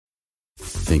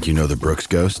Think you know the Brooks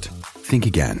Ghost? Think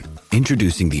again.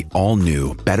 Introducing the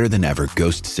all-new, better-than-ever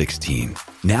Ghost 16.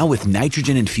 Now with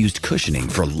nitrogen-infused cushioning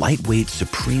for lightweight,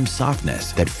 supreme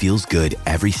softness that feels good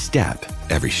every step,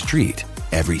 every street,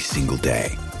 every single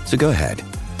day. So go ahead,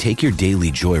 take your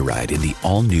daily joyride in the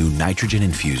all-new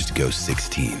nitrogen-infused Ghost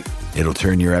 16. It'll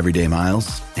turn your everyday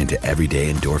miles into everyday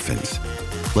endorphins.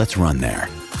 Let's run there.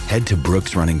 Head to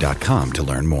brooksrunning.com to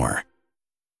learn more.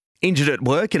 Injured at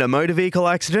work in a motor vehicle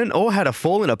accident or had a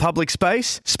fall in a public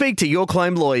space? Speak to Your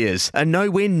Claim Lawyers, a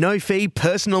no-win, no-fee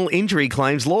personal injury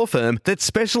claims law firm that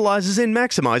specialises in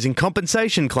maximising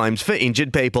compensation claims for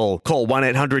injured people. Call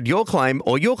 1-800-YOUR-CLAIM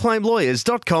or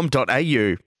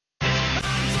yourclaimlawyers.com.au.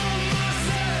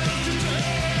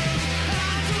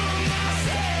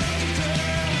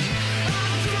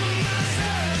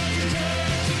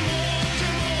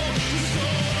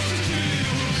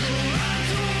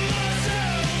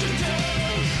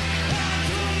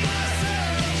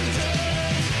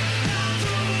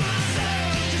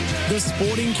 The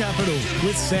Sporting Capital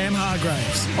with Sam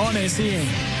Hargraves on SEN.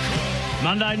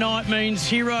 Monday night means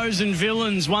heroes and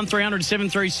villains. 1300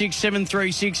 736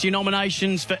 736. Your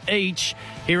nominations for each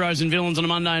heroes and villains on a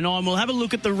Monday night. We'll have a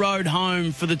look at the road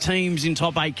home for the teams in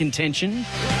top 8 contention.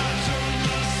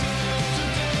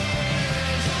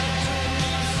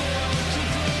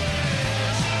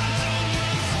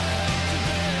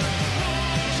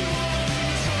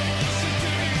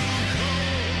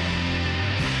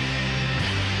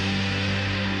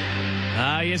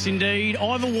 Yes, indeed.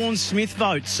 Ivor Warne-Smith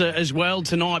votes as well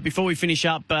tonight. Before we finish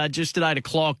up, just at 8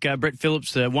 o'clock, Brett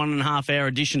Phillips, the 1.5-hour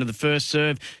edition of the First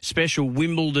Serve special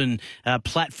Wimbledon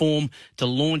platform to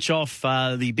launch off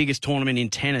the biggest tournament in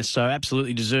tennis. So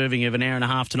absolutely deserving of an hour and a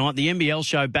half tonight. The NBL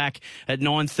show back at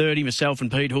 9:30. Myself and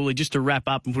Pete Hooley just to wrap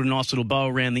up and put a nice little bow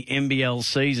around the NBL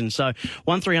season. So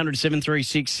 1300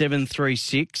 736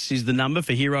 736 is the number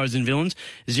for heroes and villains.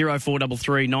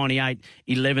 0433 98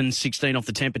 11 16 off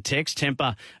the Temper text.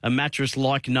 Temper, a mattress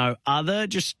like no other.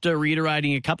 Just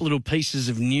reiterating a couple little pieces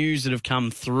of news that have come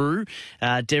through.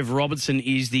 Dev Robertson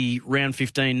is the round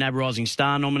 15 NAB Rising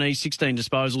Star nominee. 16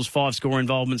 disposals, 5 score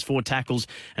involvements, 4 tackles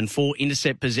and 4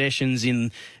 intercept possessions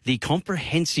in the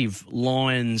comprehensive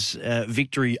Lions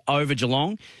victory over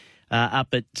Geelong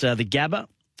up at the Gabba.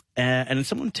 And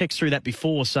someone texted through that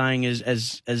before saying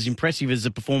as impressive as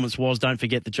the performance was, don't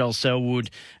forget that Joel Selwood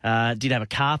did have a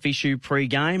calf issue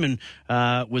pre-game and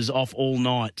was off all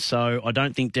night. So I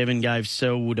don't think Devon gave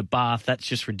Selwood a bath. That's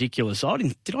just ridiculous.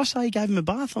 Did I say he gave him a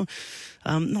bath?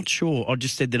 I'm not sure. I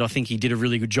just said that I think he did a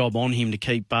really good job on him to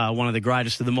keep one of the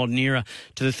greatest of the modern era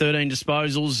to the 13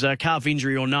 disposals. Calf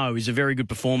injury or no, is a very good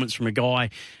performance from a guy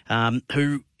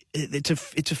who... It's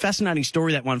a fascinating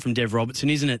story, that one from Dev Robertson,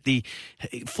 isn't it? The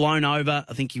flown over,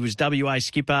 I think he was WA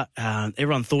skipper.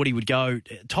 Everyone thought he would go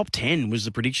top 10 was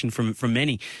the prediction from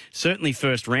many. Certainly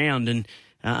first round, and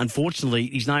unfortunately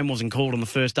his name wasn't called on the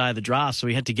first day of the draft, so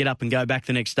he had to get up and go back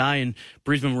the next day, and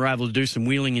Brisbane were able to do some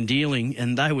wheeling and dealing,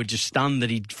 and they were just stunned that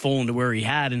he'd fallen to where he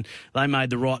had, and they made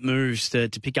the right moves to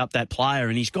pick up that player,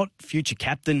 and he's got future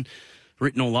captain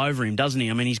written all over him, doesn't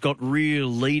he? I mean, he's got real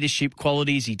leadership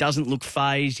qualities. He doesn't look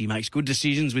phased. He makes good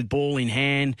decisions with ball in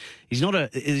hand. He's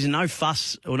a no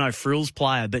fuss or no frills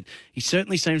player, but he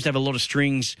certainly seems to have a lot of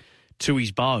strings to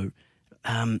his bow.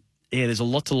 There's a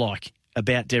lot to like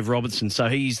about Dev Robertson. So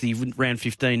he's the round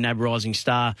 15 NAB Rising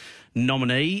Star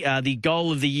nominee. The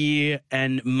Goal of the Year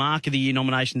and Mark of the Year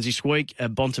nominations this week.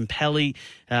 Bontempelli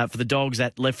for the Dogs,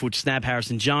 that left foot snap.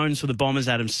 Harrison Jones for the Bombers.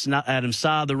 Adam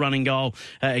Saar, the running goal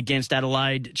against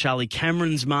Adelaide. Charlie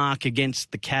Cameron's mark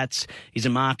against the Cats is a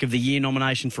Mark of the Year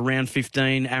nomination for round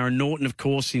 15. Aaron Norton, of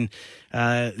course, in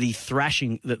the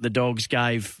thrashing that the Dogs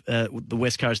gave the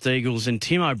West Coast Eagles. And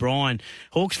Tim O'Brien.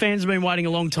 Hawks fans have been waiting a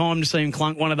long time to see him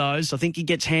clunk one of those. I think he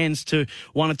gets hands to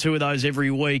one or two of those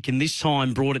every week, and this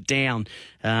time brought it down.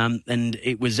 And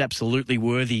it was absolutely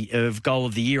worthy of Goal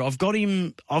of the Year. I've got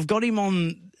him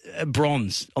on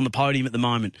bronze on the podium at the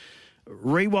moment.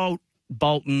 Riewoldt,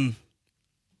 Bolton,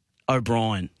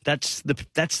 O'Brien. That's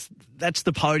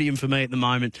the podium for me at the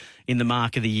moment in the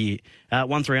Mark of the Year.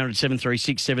 1300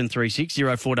 736 736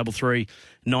 0433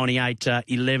 98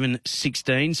 11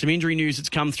 16. Some injury news that's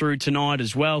come through tonight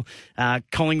as well.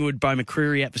 Collingwood, Beau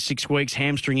McCreary out for 6 weeks,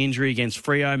 hamstring injury against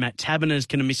Freo. Matt Taberner's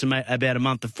going to miss about a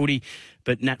month of footy,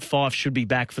 but Nat Fyfe should be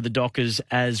back for the Dockers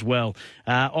as well.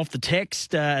 Off the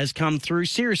text has come through.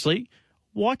 Seriously,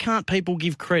 why can't people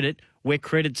give credit where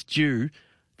credit's due?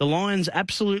 The Lions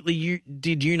absolutely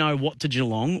did what to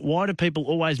Geelong. Why do people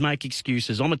always make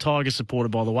excuses? I'm a Tiger supporter,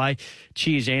 by the way.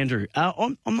 Cheers, Andrew.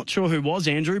 I'm not sure who was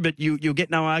Andrew, but you'll get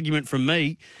no argument from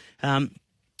me.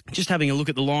 just having a look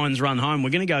at the Lions run home, we're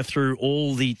going to go through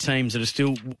all the teams that are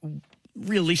still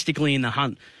realistically in the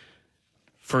hunt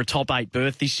for a top 8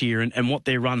 berth this year and what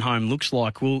their run home looks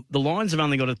like. Well, the Lions have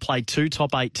only got to play 2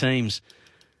 top 8 teams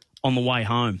on the way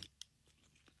home.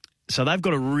 So they've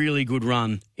got a really good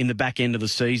run in the back end of the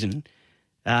season.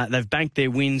 They've banked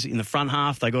their wins in the front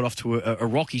half. They got off to a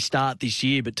rocky start this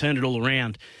year, but turned it all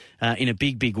around in a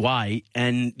big, big way.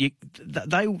 And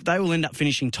they will end up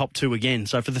finishing top 2 again.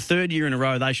 So for the 3rd year in a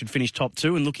row, they should finish top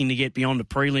 2 and looking to get beyond a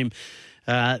prelim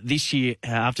this year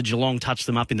after Geelong touched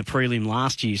them up in the prelim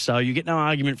last year. So you get no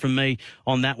argument from me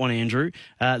on that one, Andrew.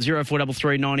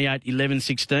 0433 98 11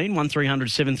 16,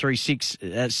 1300 736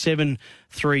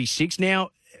 736.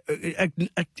 Now,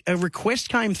 a request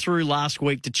came through last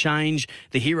week to change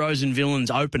the Heroes and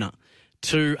Villains opener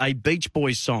to a Beach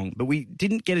Boys song, but we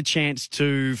didn't get a chance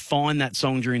to find that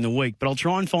song during the week, but I'll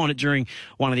try and find it during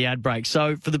one of the ad breaks.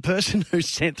 So for the person who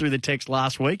sent through the text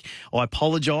last week, I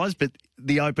apologise, but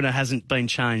the opener hasn't been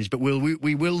changed, but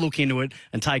we will look into it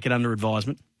and take it under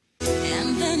advisement.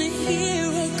 And then a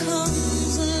hero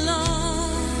comes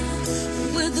along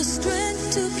with the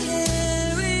strength to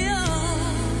carry on,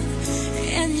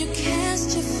 and you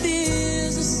cast your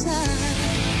fears aside.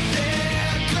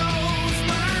 There goes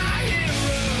my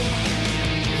hero,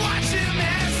 watch him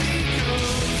as he goes.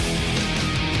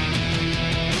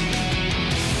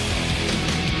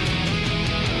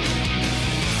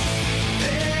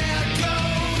 There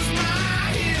goes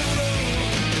my hero,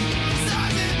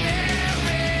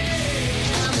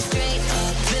 I'm a straight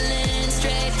up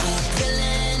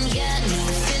villain, yeah, no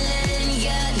feeling,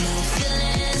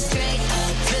 straight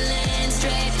up villain, yeah,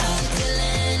 no feeling.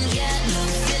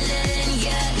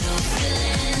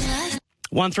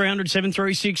 1300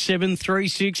 736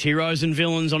 736, Heroes and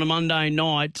Villains on a Monday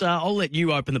night. I'll let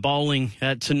you open the bowling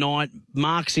tonight.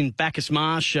 Mark's in Bacchus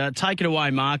Marsh. Take it away,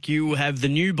 Mark. You have the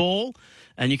new ball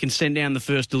and you can send down the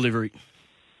first delivery.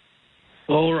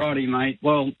 Alrighty, mate.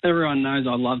 Well, everyone knows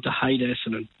I love to hate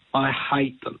Essendon. I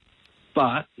hate them.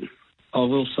 But I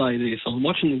will say this. I was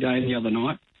watching the game the other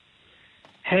night.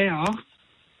 How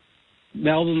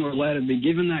Melbourne were allowed to be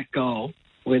given that goal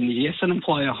when the Essendon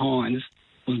player, Hines,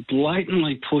 was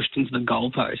blatantly pushed into the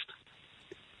goalpost.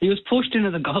 He was pushed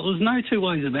into the goal. There's no two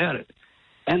ways about it.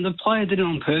 And the player did it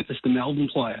on purpose, the Melbourne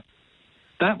player.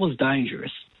 That was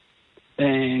dangerous.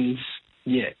 And,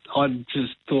 yeah, I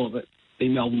just thought that the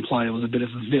Melbourne player was a bit of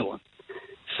a villain.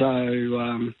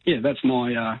 So, that's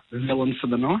my villain for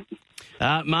the night.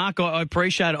 Mark, I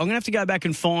appreciate it. I'm going to have to go back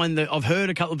and find I've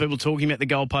heard a couple of people talking about the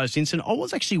goalpost incident. I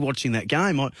was actually watching that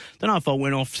game. I don't know if I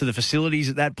went off to the facilities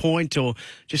at that point or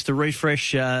just to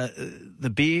refresh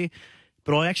the beer,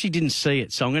 but I actually didn't see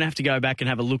it. So I'm going to have to go back and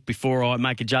have a look before I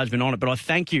make a judgment on it. But I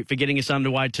thank you for getting us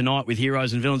underway tonight with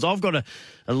Heroes and Villains. I've got a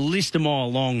list a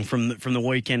mile long from the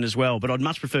weekend as well, but I'd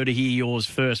much prefer to hear yours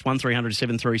first. 1300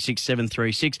 736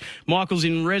 736. Michael's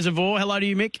in Reservoir. Hello to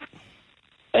you, Mick.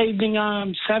 Evening,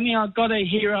 Sammy. I've got a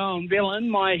hero and villain.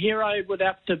 My hero would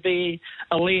have to be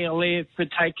Aliir for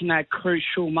taking that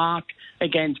crucial mark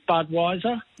against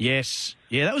Budweiser. Yes.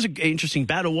 Yeah, that was an interesting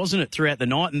battle, wasn't it, throughout the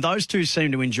night? And those two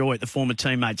seemed to enjoy it, the former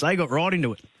teammates. They got right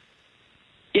into it.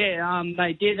 Yeah,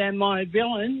 they did. And my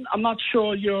villain, I'm not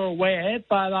sure you're aware,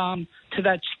 but to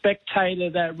that spectator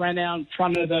that ran out in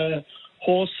front of the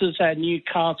horses at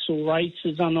Newcastle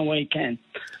races on the weekend.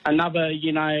 Another,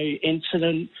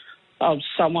 incident of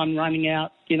someone running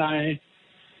out, pretty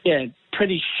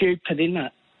stupid, isn't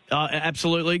it?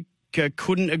 Absolutely.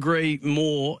 Couldn't agree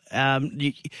more.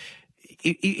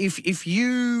 If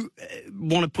you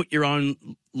want to put your own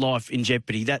life in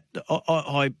jeopardy, that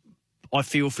I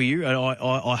feel for you, and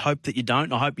I hope that you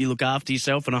don't. I hope you look after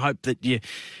yourself, and I hope that you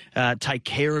take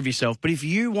care of yourself. But if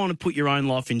you want to put your own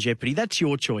life in jeopardy, that's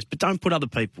your choice. But don't put other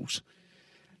people's.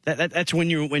 That's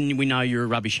when we know you're a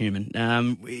rubbish human.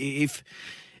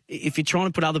 If you're trying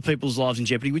to put other people's lives in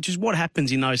jeopardy, which is what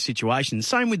happens in those situations.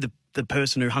 Same with the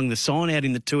person who hung the sign out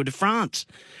in the Tour de France.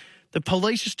 The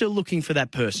police are still looking for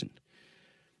that person.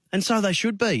 And so they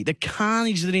should be. The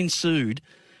carnage that ensued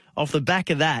off the back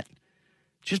of that,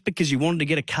 just because you wanted to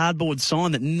get a cardboard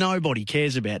sign that nobody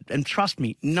cares about. And trust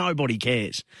me, nobody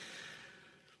cares.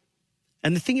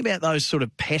 And the thing about those sort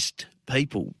of pest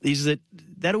people is that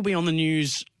that'll be on the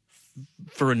news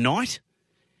for a night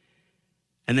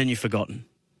and then you're forgotten.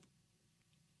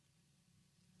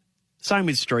 Same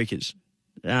with streakers.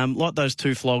 Like those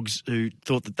two flogs who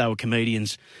thought that they were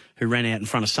comedians who ran out in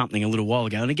front of something a little while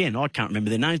ago. And again, I can't remember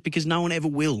their names because no one ever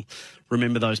will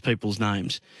remember those people's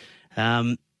names.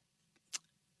 Don't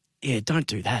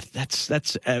do that. That's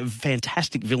a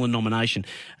fantastic villain nomination.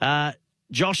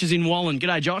 Josh is in Wallen.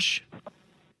 G'day, Josh.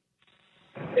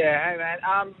 Yeah, hey man.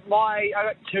 I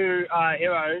got two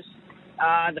heroes.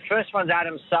 The first one's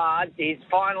Adam Sard. He's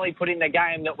finally put in the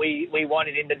game that we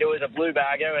wanted him to do as a blue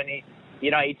bagger, and he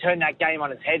turned that game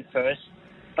on its head first.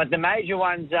 But the major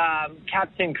one's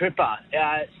Captain Cripper,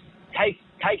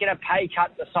 taking a pay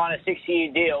cut to sign a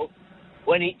 6-year deal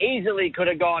when he easily could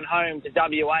have gone home to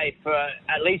WA for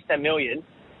at least $1 million,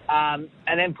 and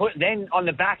then on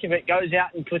the back of it goes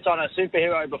out and puts on a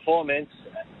superhero performance.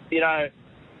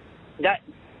 That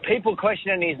people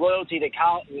questioning his loyalty to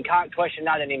Carlton can't question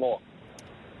that anymore.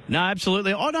 No,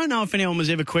 absolutely. I don't know if anyone was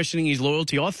ever questioning his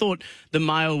loyalty. I thought the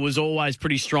mail was always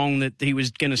pretty strong that he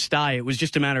was going to stay. It was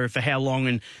just a matter of for how long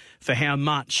and for how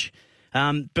much.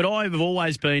 But I've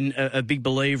always been a big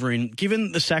believer in,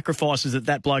 given the sacrifices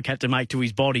that bloke had to make to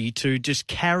his body to just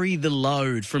carry the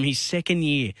load from his second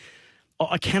year.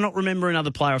 I cannot remember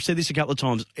another player. I've said this a couple of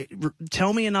times.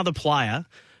 Tell me another player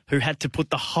who had to put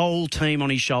the whole team on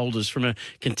his shoulders from a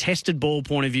contested ball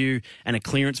point of view and a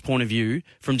clearance point of view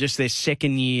from just their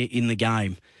second year in the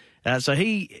game. So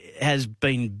he has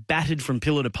been battered from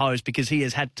pillar to post because he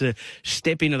has had to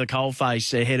step into the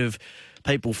coalface ahead of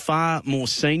people far more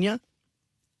senior,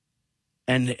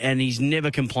 and he's never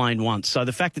complained once. So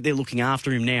the fact that they're looking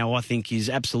after him now, I think, is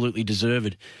absolutely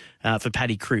deserved for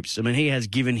Paddy Cripps. I mean, he has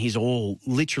given his all,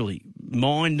 literally,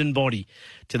 mind and body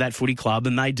to that footy club,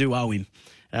 and they do owe him.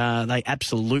 They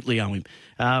absolutely owe him.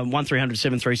 1300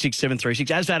 736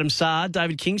 736. As Adam Sard,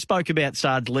 David King spoke about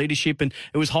Sard's leadership, and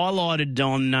it was highlighted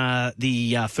on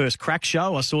the First Crack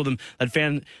show. I saw they'd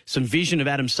found some vision of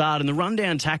Adam Sard and the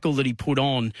rundown tackle that he put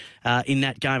on in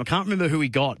that game. I can't remember who he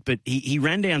got, but he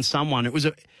ran down someone. It was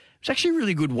actually a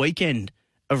really good weekend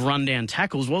of rundown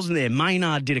tackles, wasn't there?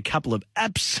 Maynard did a couple of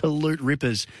absolute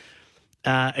rippers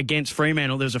against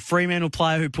Fremantle. There was a Fremantle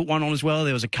player who put one on as well.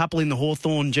 There was a couple in the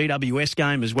Hawthorn GWS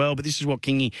game as well. But this is what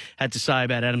Kingy had to say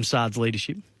about Adam Sard's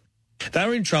leadership. They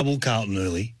were in trouble, Carlton,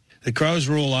 early. The Crows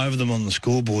were all over them on the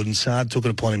scoreboard, and Sard took it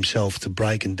upon himself to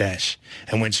break and dash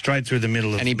and went straight through the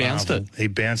middle of And he bounced Marvel. it. He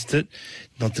bounced it.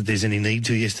 Not that there's any need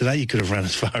to yesterday. You could have run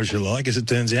as far as you like, as it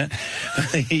turns out.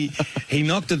 he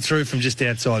knocked it through from just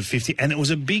outside 50, and it was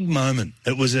a big moment.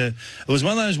 It was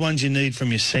one of those ones you need from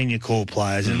your senior core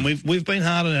players, and we've been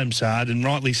hard on Adam Sard, and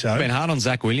rightly so. Been hard on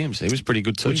Zach Williams. He was pretty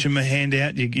good too. Put your hand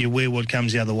out, you wear what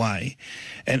comes the other way.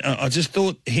 And I just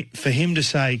thought for him to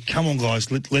say, come on, guys,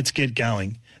 let's get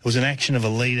going. It was an action of a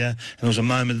leader, and it was a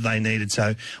moment that they needed.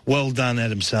 So, well done,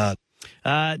 Adam Sard.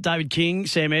 David King,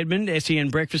 Sam Edmund, SEN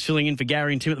Breakfast filling in for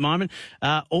Gary and Tim at the moment.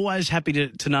 Always happy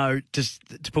to know,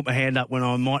 to put my hand up when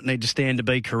I might need to stand to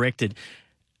be corrected.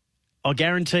 I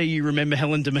guarantee you remember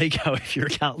Helen D'Amico if you're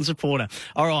a Carlton supporter.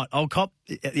 All right, I'll cop.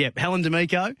 Yeah, Helen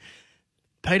D'Amico.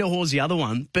 Peter Hoare's the other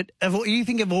one. But you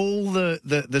think of all the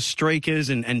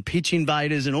streakers and pitch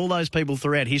invaders and all those people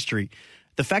throughout history,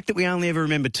 the fact that we only ever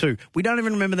remember two. We don't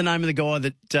even remember the name of the guy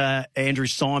that Andrew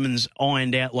Simons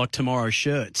ironed out like tomorrow's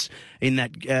shirts in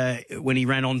that when he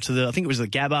ran onto I think it was the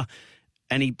Gabba,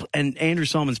 and Andrew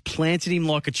Simons planted him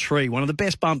like a tree. One of the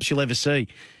best bumps you'll ever see.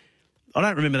 I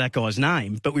don't remember that guy's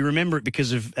name, but we remember it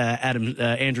because of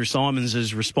Andrew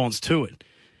Simons' response to it.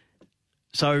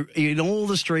 So in all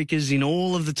the streakers, in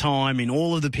all of the time, in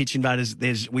all of the pitch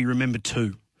invaders, we remember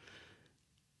two.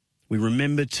 We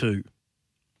remember two.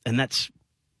 And that's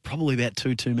probably about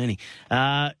too many.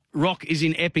 Rock is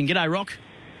in Epping. G'day, Rock.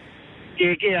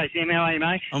 Yeah, g'day, Sam. How are you,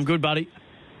 mate? I'm good, buddy.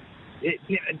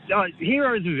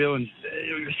 Heroes and villains.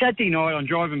 Saturday night, I'm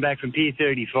driving back from Pier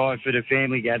 35 for the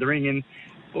family gathering, and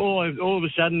all of a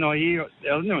sudden I hear, I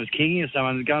don't know, it was Kingy or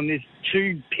someone going, there's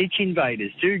two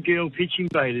girl pitch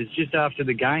invaders just after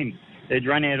the game. They'd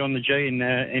run out on the G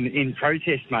in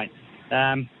protest, mate.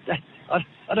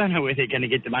 I don't know where they're going to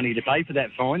get the money to pay for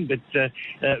that fine, but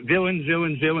villains.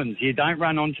 You don't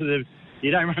run onto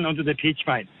the pitch,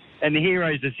 mate. And the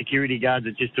heroes, the security guards,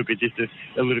 that just took it just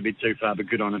a little bit too far, but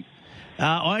good on them.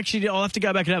 I'll have to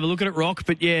go back and have a look at it, Rock.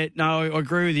 But yeah, no, I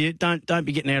agree with you. Don't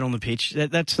be getting out on the pitch.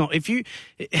 That's not. If you,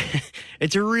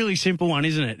 it's a really simple one,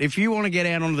 isn't it? If you want to get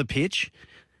out onto the pitch,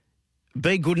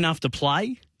 be good enough to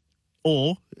play,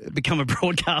 or become a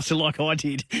broadcaster like I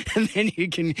did, and then you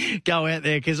can go out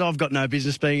there, because I've got no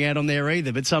business being out on there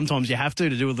either, but sometimes you have to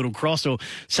do a little cross or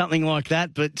something like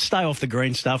that, but stay off the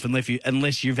green stuff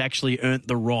unless you've actually earned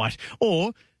the right,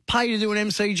 or pay to do an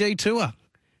MCG tour.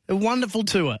 A wonderful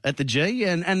tour at the G,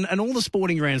 and all the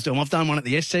sporting grounds do them. I've done one at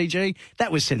the SCG.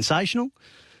 That was sensational.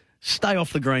 Stay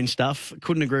off the green stuff.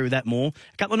 Couldn't agree with that more.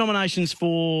 A couple of nominations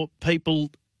for people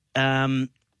in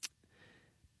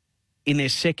their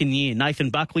second year. Nathan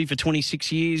Buckley for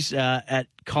 26 years at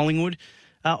Collingwood.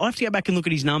 I'll have to go back and look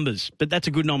at his numbers, but that's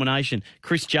a good nomination.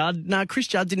 Chris Judd. No, Chris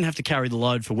Judd didn't have to carry the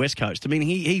load for West Coast. I mean,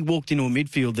 he walked into a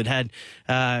midfield that had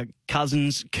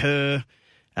Cousins, Kerr,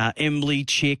 Embley,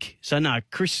 Chick. So, no,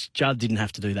 Chris Judd didn't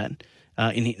have to do that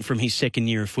from his second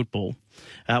year of football.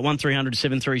 1300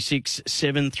 736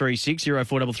 736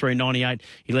 0433 98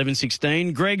 11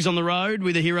 16. Greg's on the road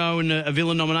with a hero and a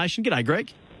villain nomination. G'day,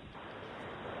 Greg.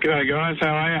 G'day, guys.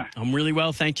 How are you? I'm really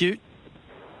well, thank you.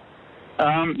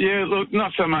 Yeah, look,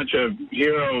 not so much a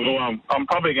hero. Well, I'm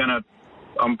probably gonna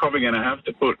have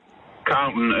to put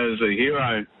Carlton as a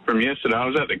hero from yesterday. I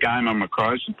was at the game. I'm a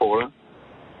Crows supporter,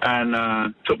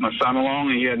 and took my son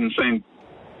along.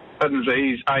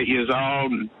 He's 8 years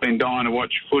old and been dying to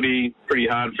watch footy. Pretty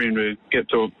hard for him to get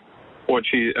to watch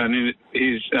his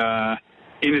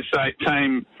interstate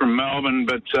team from Melbourne,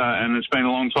 but and it's been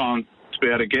a long time to be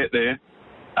able to get there.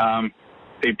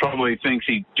 He probably thinks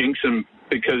he jinxed him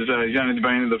because he's only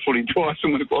been to the footy twice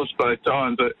and we've lost both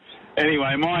times. But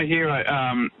anyway, my hero,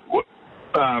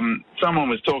 someone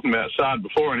was talking about Sard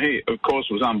before, and he, of course,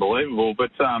 was unbelievable.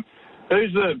 But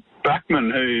who's the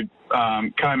backman who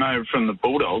came over from the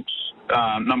Bulldogs,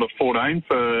 number 14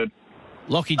 for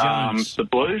Lockie Jones, the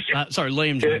Blues?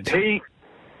 Liam Jones.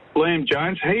 Liam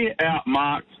Jones. He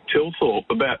outmarked Tilthorpe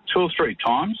about 2 or 3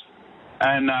 times.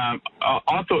 And I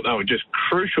thought they were just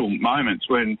crucial moments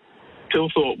when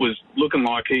Tilthorpe was looking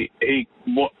like he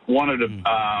wanted to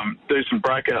do some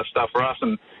breakout stuff for us.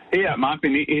 And he outmarked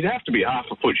him. He'd have to be half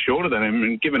a foot shorter than him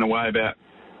and giving away about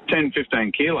 10,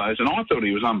 15 kilos. And I thought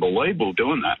he was unbelievable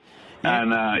doing that. Yeah.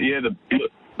 And,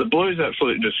 the Blues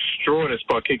absolutely destroyed us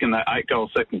by kicking that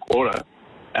 8-goal second quarter.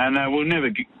 And we're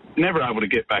never able to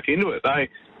get back into it. They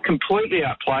completely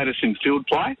outplayed us in field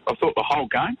play, I thought, the whole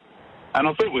game. And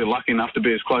I thought we were lucky enough to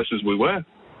be as close as we were.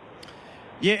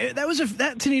 Yeah,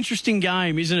 that's an interesting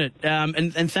game, isn't it?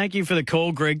 And thank you for the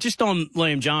call, Greg. Just on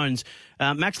Liam Jones,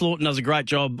 Max Lawton does a great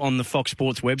job on the Fox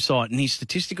Sports website, and his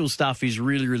statistical stuff is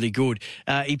really, really good.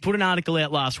 He put an article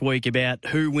out last week about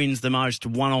who wins the most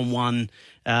one-on-one,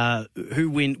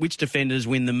 which defenders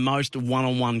win the most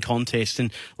one-on-one contests,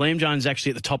 and Liam Jones is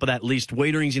actually at the top of that list.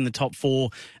 Wiedering's in the top 4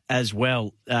 as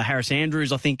well. Harris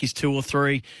Andrews, I think, is 2 or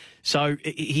 3. So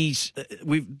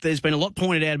there's been a lot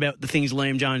pointed out about the things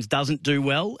Liam Jones doesn't do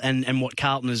well and what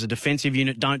Carlton as a defensive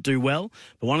unit don't do well.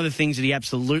 But one of the things that he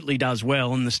absolutely does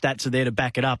well, and the stats are there to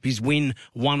back it up, is win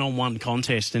one-on-one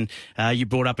contest. And you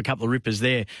brought up a couple of rippers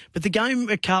there. But the game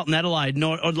at Carlton-Adelaide,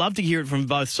 I'd love to hear it from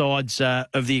both sides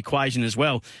of the equation as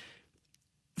well.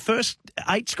 First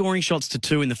 8 scoring shots to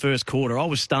 2 in the first quarter. I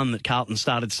was stunned that Carlton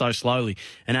started so slowly,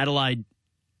 and Adelaide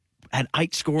had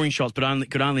 8 scoring shots but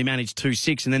could only manage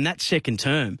 2-6. And then that second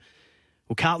term,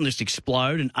 well, Carlton just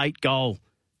explode, an 8-goal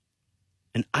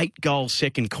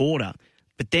second quarter.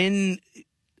 But then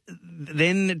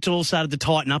it all started to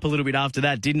tighten up a little bit after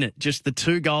that, didn't it? Just the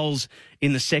 2 goals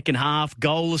in the second half,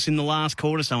 goalless in the last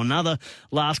quarter, so another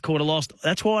last quarter lost.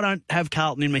 That's why I don't have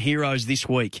Carlton in my heroes this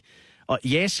week.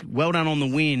 Yes, well done on the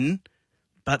win,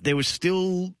 but there was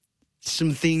still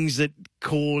some things that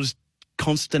caused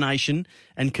consternation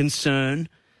and concern,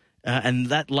 and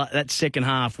that second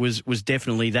half was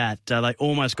definitely that. They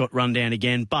almost got run down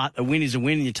again, but a win is a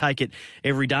win, and you take it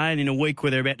every day. And in a week where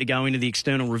they're about to go into the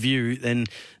external review, then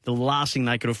the last thing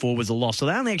they could afford was a loss. So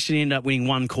they only actually ended up winning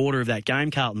 1 quarter of that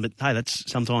game, Carlton, but hey,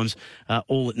 that's sometimes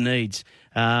all it needs.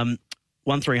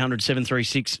 1300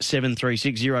 736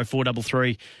 736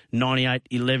 0433 98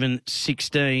 11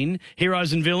 16.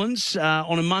 Heroes and villains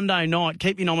on a Monday night.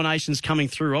 Keep your nominations coming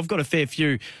through. I've got a fair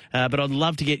few, but I'd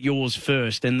love to get yours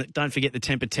first. And don't forget the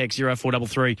temper text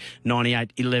 0433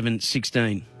 98 11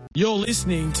 16. You're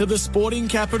listening to The Sporting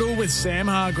Capital with Sam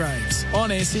Hargraves on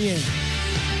SEN.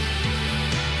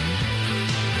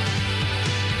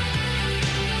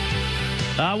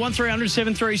 1300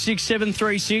 736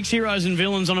 736. Heroes and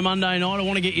villains on a Monday night. I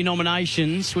want to get your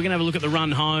nominations. We're going to have a look at the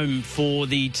run home for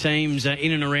the teams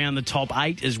in and around the top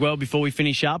 8 as well before we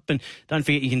finish up. And don't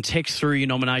forget, you can text through your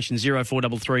nominations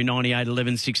 0433 98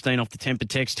 11 16 off the Temper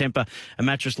text. Temper, a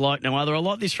mattress like no other. I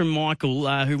like this from Michael,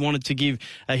 who wanted to give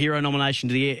a hero nomination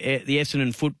to the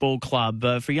Essendon Football Club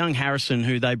for young Harrison,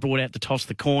 who they brought out to toss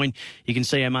the coin. You can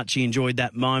see how much he enjoyed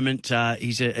that moment.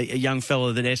 He's a young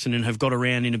fella that Essendon have got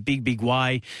around in a big, big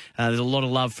way. There's a lot of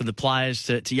love for the players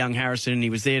to young Harrison, and he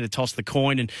was there to toss the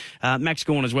coin. And Max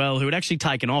Gawn as well, who had actually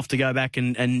taken off to go back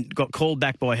and got called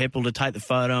back by Heppel to take the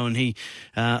photo, and he,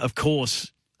 of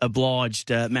course, obliged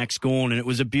Max Gawn, and it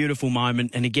was a beautiful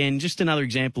moment. And again, just another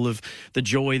example of the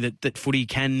joy that footy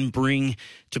can bring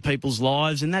to people's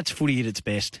lives, and that's footy at its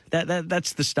best.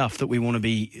 That's the stuff that we want to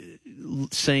be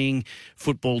seeing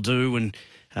football do and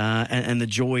the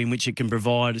joy in which it can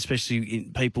provide, especially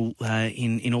in people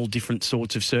in all different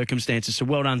sorts of circumstances. So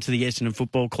well done to the Essendon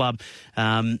Football Club,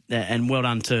 and well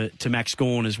done to Max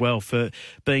Gawn as well for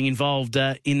being involved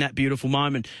in that beautiful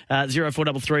moment.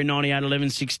 0433 98 11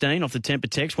 16 off the Temper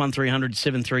text, 1300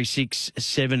 736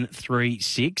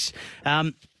 736.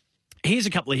 Here's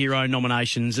a couple of hero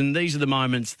nominations, and these are the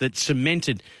moments that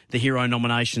cemented the hero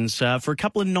nominations for a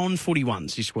couple of non-footy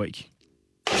ones this week.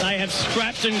 They have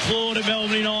scrapped and clawed at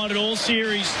Melbourne United all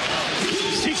series.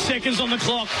 6 seconds on the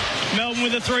clock. Melbourne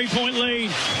with a 3-point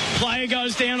lead. Player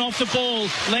goes down off the ball.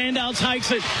 Landale takes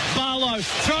it. Barlow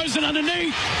throws it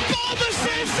underneath. Barber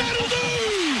says that'll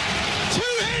do!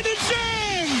 Two-handed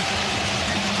jam!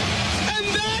 And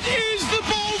that is the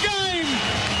ball game.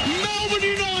 Melbourne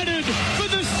United, for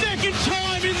the second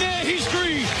time in their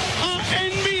history, are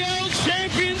NBL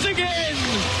champions again.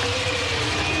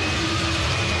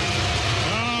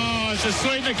 To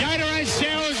sweeten the Gatorade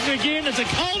showers begin. It's a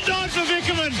cold night for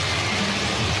Vickerman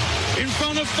in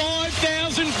front of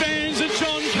 5,000 fans at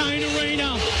John Cain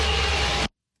Arena.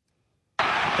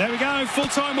 There we go,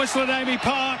 full-time whistle at Amy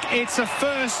Park. It's a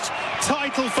first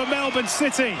title for Melbourne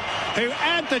City, who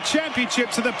add the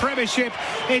championship to the Premiership.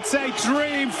 It's a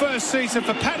dream first season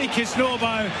for Paddy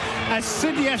Kisnorbo as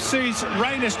Sydney FC's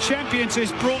reign as champions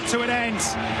is brought to an end.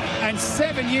 And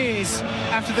 7 years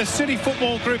after the City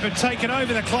Football Group had taken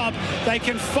over the club, they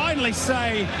can finally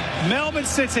say Melbourne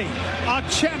City are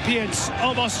champions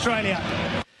of Australia.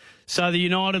 So the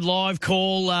United live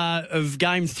call of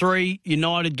Game 3,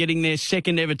 United getting their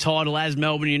second ever title as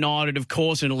Melbourne United, of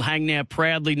course, and it'll hang now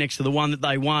proudly next to the one that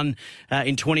they won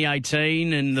in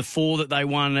 2018 and the 4 that they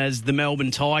won as the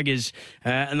Melbourne Tigers.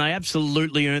 And they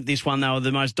absolutely earned this one. They were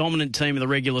the most dominant team of the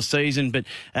regular season. But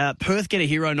Perth get a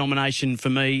hero nomination for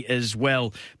me as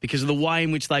well because of the way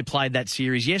in which they played that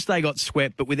series. Yes, they got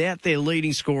swept, but without their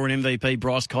leading scorer and MVP,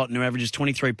 Bryce Cotton, who averages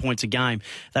 23 points a game,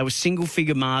 they were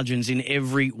single-figure margins in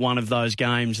every one of those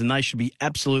games, and they should be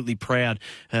absolutely proud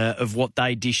of what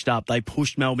they dished up. They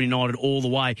pushed Melbourne United all the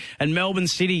way. And Melbourne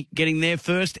City getting their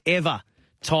first ever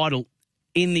title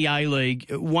in the A-League.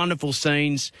 Wonderful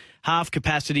scenes, half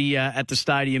capacity at the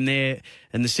stadium there,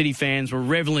 and the City fans were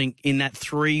revelling in that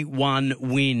 3-1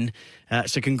 win.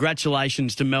 So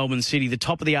congratulations to Melbourne City, the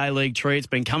top of the A-League tree. It's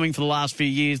been coming for the last few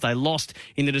years. They lost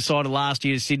in the decider last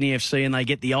year to Sydney FC, and they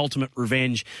get the ultimate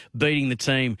revenge, beating the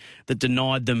team that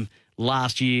denied them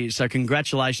last year. So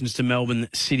congratulations to Melbourne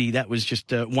City. That was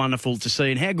just wonderful to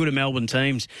see. And how good are Melbourne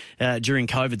teams during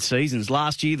COVID seasons?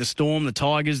 Last year, the Storm, the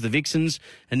Tigers, the Vixens,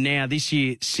 and now this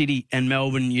year, City and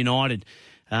Melbourne United.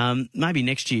 Maybe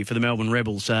next year for the Melbourne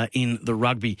Rebels in the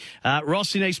rugby.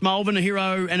 Ross in East Melbourne, a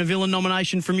hero and a villain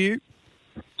nomination from you?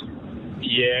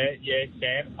 Yeah,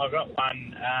 Sam. I've got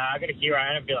one. I've got a hero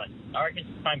and a villain. I reckon it's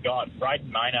the same guy,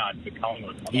 Braden Maynard for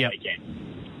Collingwood on the weekend.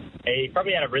 He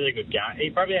probably had a really good game.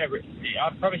 I'd probably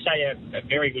say a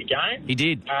very good game. He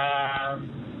did.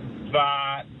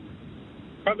 But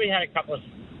probably had a couple of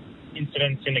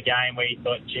incidents in the game where you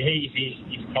thought, geez, he's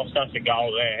cost us a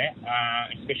goal there,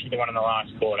 especially the one in the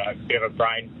last quarter. A bit of a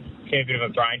brain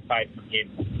fade from him.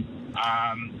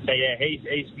 So, yeah,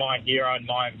 he's my hero and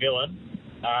my villain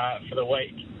for the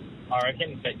week, I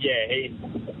reckon. But,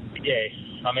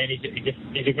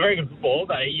 he's a very good footballer,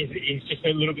 but he's just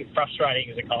a little bit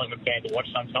frustrating as a Collingwood fan to watch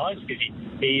sometimes because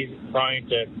he's prone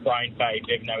to brain fades,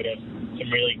 even though he does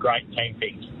some really great team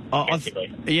things.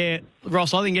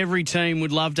 Ross, I think every team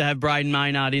would love to have Braden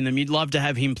Maynard in them. You'd love to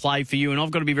have him play for you, and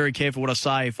I've got to be very careful what I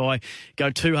say. If I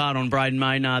go too hard on Braden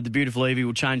Maynard, the beautiful Evie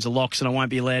will change the locks and I won't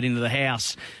be allowed into the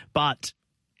house. But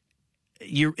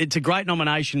it's a great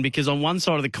nomination because on one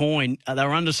side of the coin, they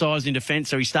were undersized in defence,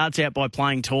 so he starts out by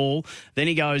playing tall. Then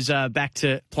he goes back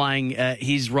to playing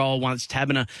his role once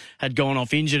Taberner had gone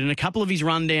off injured. And a couple of his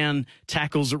rundown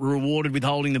tackles that were rewarded with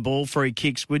holding the ball free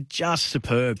kicks were just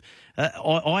superb.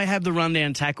 I have the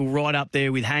rundown tackle right up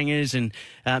there with hangers and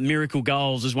miracle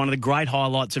goals as one of the great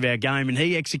highlights of our game, and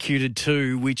he executed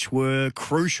two which were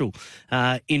crucial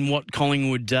in what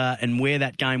Collingwood and where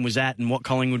that game was at and what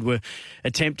Collingwood were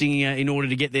attempting in order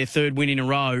to get their third win in a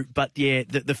row. But, yeah,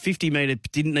 the 50-metre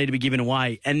didn't need to be given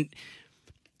away. And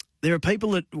there are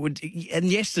people that would, and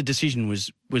yes, the decision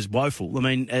was woeful. I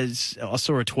mean, as I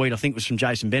saw a tweet, I think it was from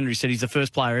Jason Bender, he said he's the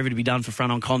first player ever to be done for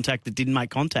front-on contact that didn't make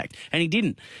contact. And he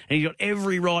didn't. And he got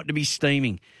every right to be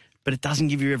steaming. But it doesn't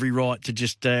give you every right to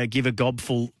just give a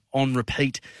gobful on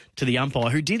repeat to the umpire,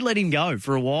 who did let him go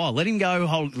for a while. Let him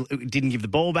go, didn't give the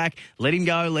ball back, let him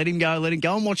go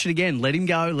and watch it again. Let him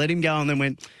go, and then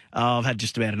went, I've had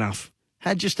just about enough.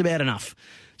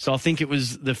 So I think it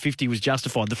was the 50 was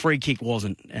justified. The free kick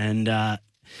wasn't. And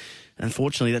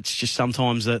unfortunately, that's just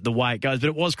sometimes the way it goes. But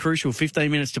it was crucial. 15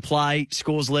 minutes to play,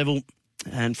 scores level,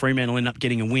 and Fremantle end up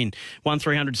getting a win.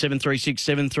 1300 736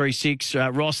 736.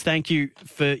 Ross, thank you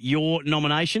for your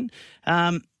nomination.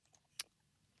 A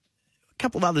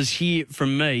couple of others here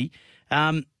from me.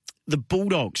 The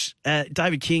Bulldogs.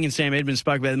 David King and Sam Edmonds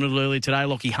spoke about them a little earlier today.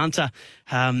 Lockie Hunter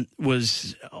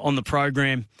was on the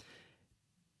program.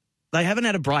 They haven't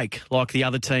had a break like the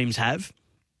other teams have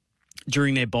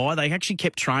during their bye. They actually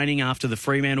kept training after the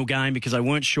Fremantle game because they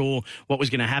weren't sure what was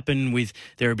going to happen with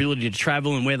their ability to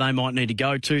travel and where they might need to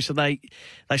go to. So they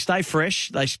stay fresh.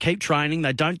 They keep training.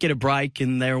 They don't get a break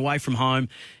and they're away from home.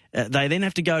 They then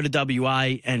have to go to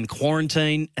WA and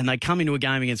quarantine, and they come into a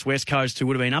game against West Coast, who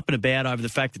would have been up and about over the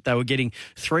fact that they were getting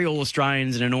 3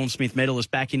 All-Australians and a Norm Smith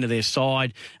medalist back into their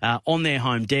side on their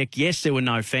home deck. Yes, there were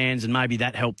no fans, and maybe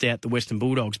that helped out the Western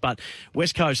Bulldogs, but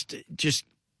West Coast just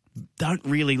don't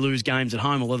really lose games at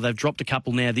home, although they've dropped a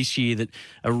couple now this year that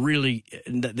are really,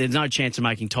 there's no chance of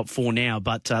making top 4 now,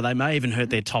 but they may even hurt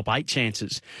their top 8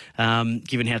 chances,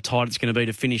 given how tight it's going to be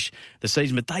to finish the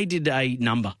season. But they did a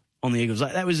number on the Eagles.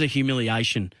 That was a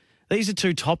humiliation. These are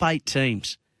 2 top 8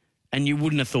 teams, and you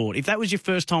wouldn't have thought. If that was your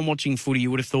first time watching footy, you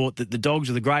would have thought that the Dogs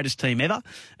were the greatest team ever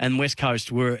and West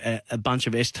Coast were a bunch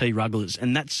of ST rugglers,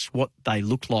 and that's what they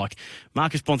looked like.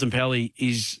 Marcus Bontempelli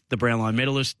is the Brownlow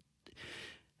medalist,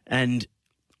 and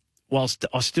whilst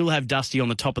I still have Dusty on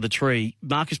the top of the tree,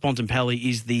 Marcus Bontempelli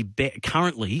is the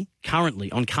currently,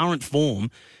 on current form,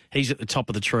 he's at the top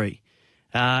of the tree.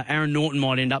 Aaron Norton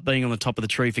might end up being on the top of the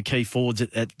tree for key forwards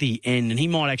at the end, and he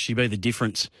might actually be the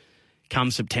difference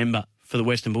come September for the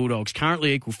Western Bulldogs.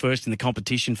 Currently equal first in the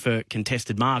competition for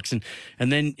contested marks. And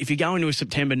then if you go into a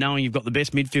September knowing you've got the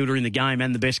best midfielder in the game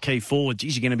and the best key forward,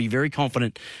 geez, you're going to be very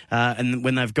confident. And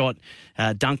when they've got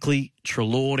Dunkley,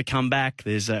 Treloar to come back,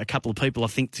 there's a couple of people, I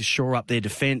think, to shore up their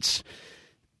defence.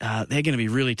 They're going to be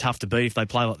really tough to beat if they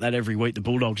play like that every week, the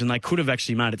Bulldogs, and they could have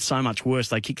actually made it so much worse.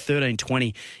 They kicked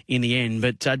 13-20 in the end.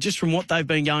 But just from what they've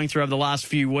been going through over the last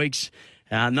few weeks,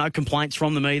 no complaints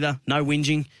from them either, no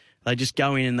whinging. They just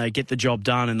go in and they get the job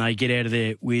done and they get out of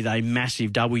there with a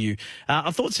massive W. I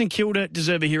thought St Kilda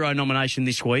deserve a hero nomination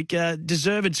this week.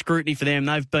 Deserved scrutiny for them.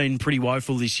 They've been pretty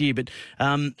woeful this year. But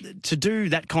to do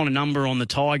that kind of number on the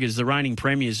Tigers, the reigning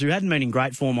premiers, who hadn't been in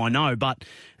great form, I know, but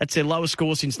that's their lowest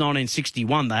score since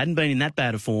 1961. They hadn't been in that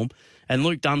bad a form. And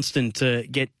Luke Dunstan to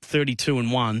get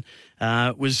 32-1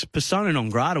 was persona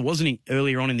non grata, wasn't he,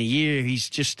 earlier on in the year? He's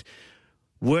just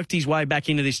worked his way back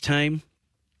into this team.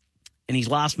 And his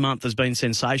last month has been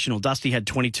sensational. Dusty had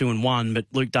 22-1, but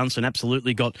Luke Dunstan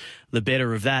absolutely got the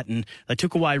better of that. And they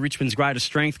took away Richmond's greatest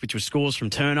strength, which was scores from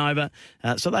turnover.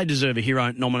 So they deserve a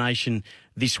hero nomination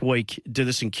this week to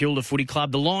the St Kilda Footy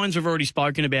Club. The Lions we've already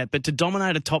spoken about, but to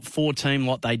dominate a top 4 team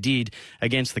like they did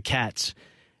against the Cats.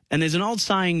 And there's an old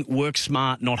saying, work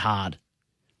smart, not hard.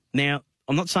 Now,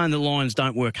 I'm not saying the Lions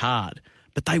don't work hard,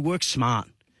 but they work smart.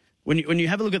 When you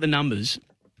have a look at the numbers,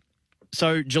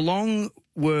 so Geelong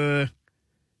were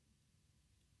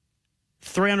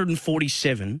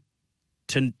 347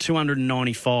 to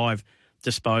 295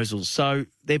 disposals. So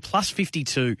they're plus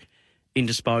 52 in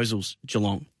disposals,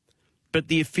 Geelong. But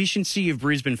the efficiency of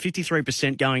Brisbane,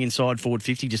 53% going inside forward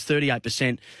 50, just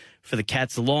 38% for the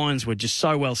Cats. The Lions were just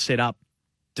so well set up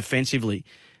defensively.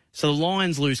 So the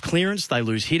Lions lose clearance, they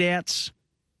lose hit-outs,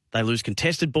 they lose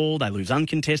contested ball, they lose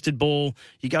uncontested ball.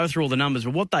 You go through all the numbers,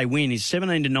 but what they win is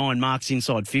 17-9 marks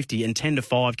inside 50 and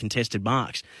 10-5 contested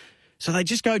marks. So they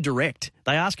just go direct.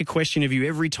 They ask a question of you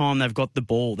every time they've got the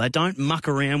ball. They don't muck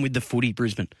around with the footy,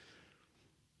 Brisbane.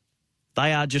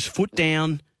 They are just foot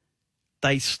down.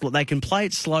 They can play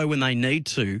it slow when they need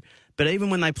to, but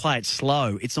even when they play it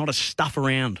slow, it's not a stuff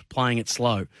around playing it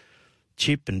slow.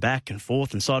 Chip and back and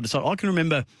forth and side to side. I can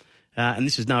remember, and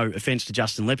this is no offence to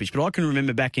Justin Leppich, but I can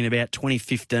remember back in about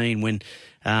 2015 when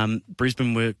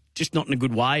Brisbane were just not in a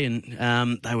good way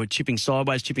and they were chipping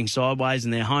sideways,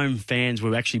 and their home fans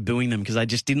were actually booing them because they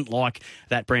just didn't like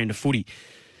that brand of footy.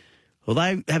 Well,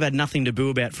 they have had nothing to boo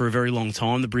about for a very long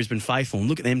time, the Brisbane faithful. And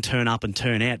look at them turn up and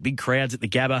turn out. Big crowds at the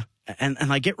Gabba. And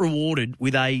they get rewarded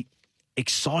with an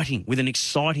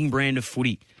exciting brand of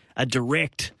footy. A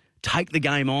direct, take the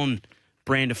game on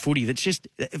brand of footy. That's just,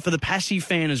 for the passive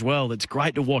fan as well, that's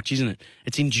great to watch, isn't it?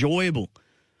 It's enjoyable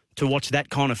to watch that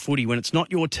kind of footy when it's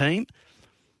not your team.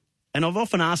 And I've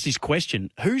often asked this question,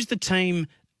 who's the team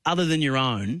other than your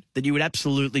own that you would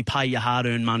absolutely pay your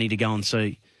hard-earned money to go and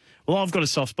see? Well, I've got a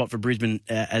soft spot for Brisbane,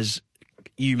 as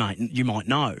you might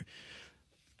know.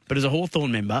 But as a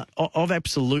Hawthorn member, I've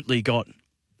absolutely got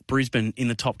Brisbane in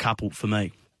the top couple for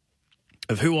me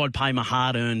of who I'd pay my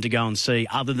hard-earned to go and see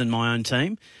other than my own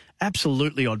team.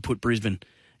 Absolutely, I'd put Brisbane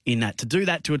in that. To do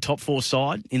that to a top 4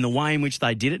 side in the way in which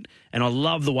they did it, and I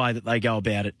love the way that they go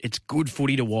about it. It's good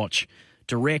footy to watch.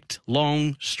 Direct,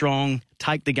 long, strong,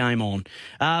 take the game on.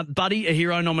 Buddy, a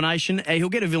hero nomination. He'll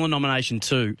get a villain nomination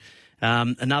too.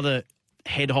 Another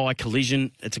head-high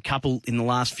collision. It's a couple in the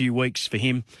last few weeks for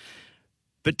him.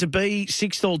 But to be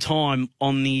 6th all-time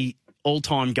on the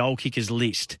all-time goal kickers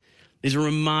list is a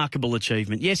remarkable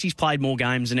achievement. Yes, he's played more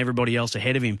games than everybody else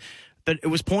ahead of him. But it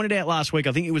was pointed out last week,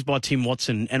 I think it was by Tim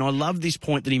Watson, and I love this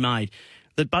point that he made,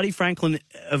 that Buddy Franklin,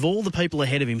 of all the people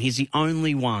ahead of him, he's the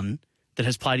only one that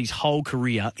has played his whole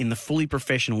career in the fully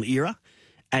professional era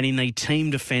and in the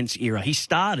team defence era. He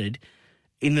started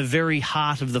in the very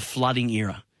heart of the flooding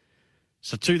era.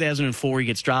 So 2004, he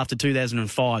gets drafted,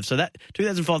 2005. So that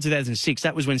 2005, 2006,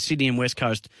 that was when Sydney and West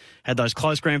Coast had those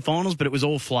close grand finals, but it was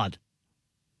all flood.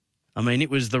 I mean,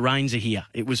 it was the rains are here.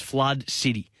 It was flood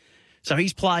city. So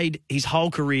he's played his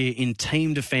whole career in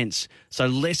team defence, so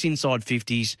less inside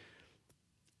 50s,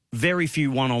 very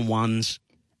few one-on-ones,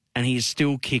 and he has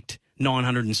still kicked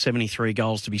 973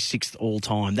 goals to be 6th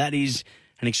all-time. That is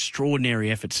an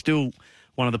extraordinary effort. Still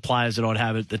one of the players that I'd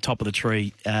have at the top of the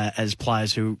tree as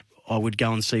players who I would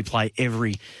go and see play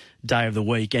every day of the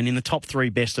week, and in the top 3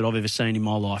 best that I've ever seen in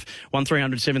my life.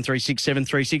 1300 736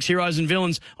 736. Heroes and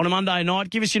villains on a Monday night.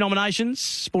 Give us your nominations.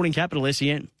 Sporting Capital,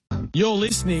 SEN. You're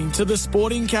listening to The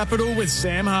Sporting Capital with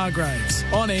Sam Hargraves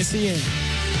on SEN.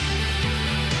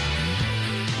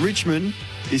 Richmond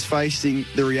is facing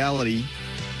the reality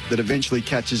that eventually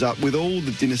catches up with all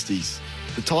the dynasties.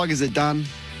 The Tigers are done.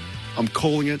 I'm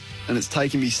calling it, and it's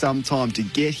taken me some time to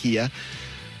get here.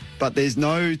 But there's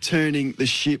no turning the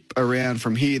ship around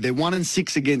from here. They're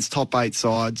 1-6 against top 8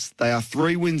 sides. They are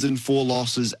 3 wins and 4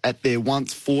 losses at their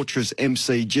once fortress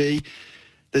MCG.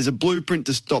 There's a blueprint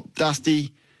to stop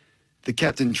Dusty. The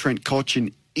captain, Trent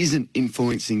Cotchin, isn't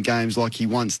influencing games like he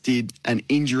once did, and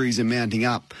injuries are mounting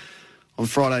up. On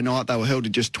Friday night, they were held to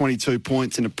just 22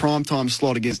 points in a primetime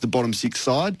slot against the bottom 6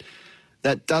 side.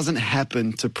 That doesn't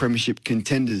happen to premiership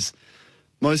contenders.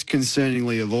 Most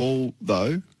concerningly of all,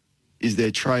 though, is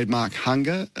their trademark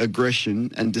hunger,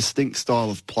 aggression and distinct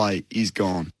style of play is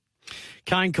gone.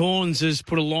 Kane Corns has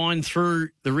put a line through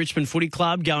the Richmond Footy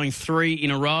Club, going 3 in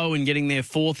a row and getting their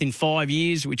 4th in 5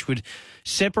 years, which would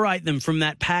separate them from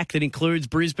that pack that includes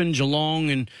Brisbane, Geelong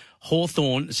and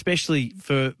Hawthorn, especially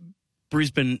for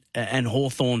Brisbane and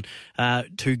Hawthorn,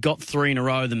 who got 3 in a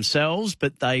row themselves,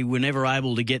 but they were never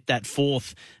able to get that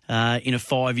 4th in a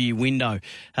 5-year window.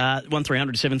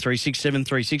 1300 736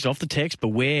 736 off the text.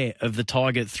 Beware of the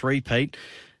Tiger three-peat.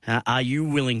 Are you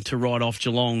willing to write off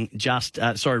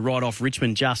write off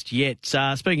Richmond just yet?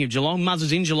 Speaking of Geelong, Muzz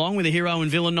is in Geelong with a hero and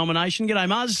villain nomination. G'day,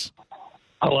 Muzz.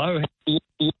 Hello.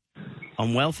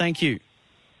 I'm well, thank you.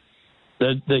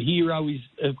 The hero is,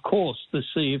 of course, the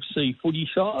CFC footy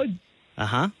side.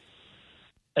 Uh-huh.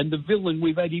 And the villain,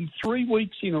 we've had him 3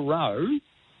 weeks in a row,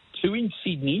 2 in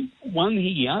Sydney, 1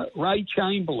 here, Ray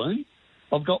Chamberlain.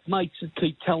 I've got mates that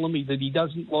keep telling me that he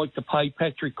doesn't like to pay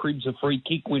Patrick Cribbs a free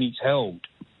kick when he's held.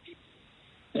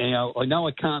 Now, I know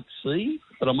I can't see,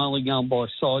 but I'm only going by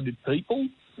sighted people.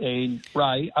 And,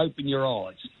 Ray, open your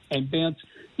eyes and bounce.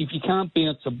 If you can't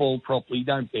bounce a ball properly,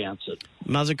 don't bounce it.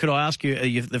 Muzzer, could I ask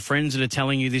you, the friends that are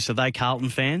telling you this, are they Carlton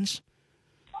fans?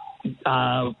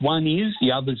 One is,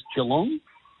 the other's Geelong,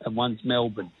 and one's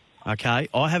Melbourne. Okay,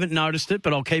 I haven't noticed it,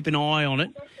 but I'll keep an eye on it.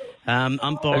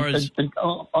 Umpires...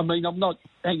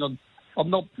 I'm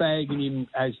not bagging him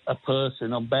as a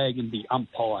person. I'm bagging the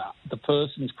umpire. The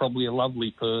person's probably a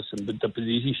lovely person, but the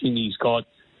position he's got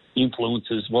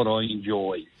influences what I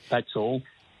enjoy. That's all.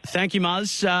 Thank you,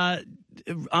 Muzz.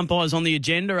 Umpires on the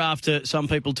agenda after some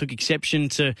people took exception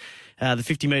to the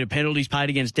 50-metre penalties paid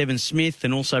against Devon Smith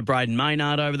and also Braden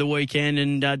Maynard over the weekend.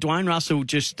 And Dwayne Russell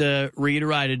just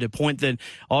reiterated a point that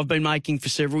I've been making for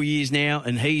several years now,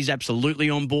 and he's absolutely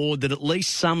on board that at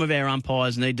least some of our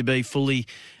umpires need to be fully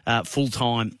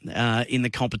full-time in the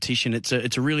competition. It's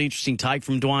a really interesting take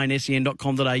from Dwayne,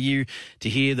 sen.com.au, to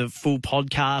hear the full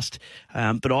podcast.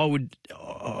 But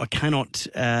I cannot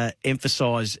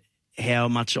emphasise how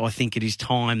much I think it is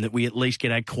time that we at least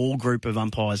get a core group of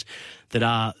umpires that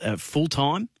are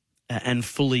full-time and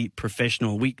fully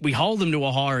professional. We hold them to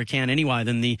a higher account anyway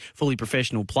than the fully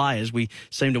professional players. We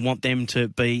seem to want them to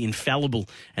be infallible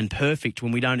and perfect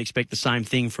when we don't expect the same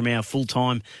thing from our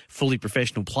full-time, fully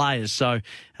professional players. So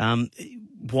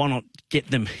why not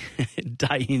get them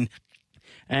day in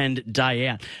and day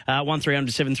out?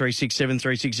 1300 736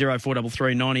 736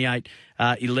 0433 98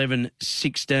 11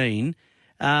 16.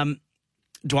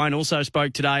 Dwayne also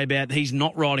spoke today about he's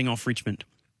not writing off Richmond.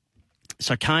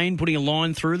 So Kane putting a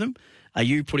line through them, are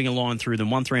you putting a line through them?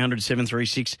 1300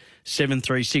 736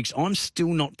 736. I'm still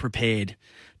not prepared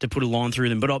to put a line through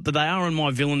them, but they are on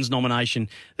my Villains nomination.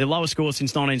 Their lowest score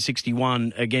since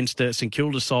 1961 against a St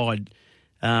Kilda side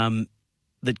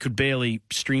that could barely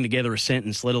string together a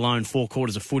sentence, let alone 4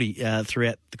 quarters of footy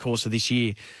throughout the course of this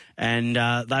year. And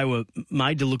they were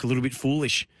made to look a little bit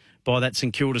foolish by that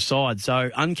St Kilda side. So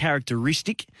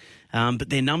uncharacteristic, but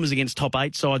their numbers against top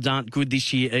 8 sides aren't good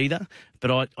this year either.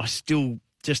 But I still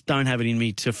just don't have it in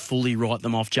me to fully write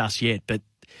them off just yet. But,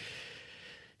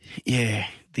 yeah,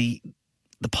 the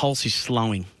pulse is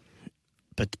slowing,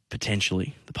 but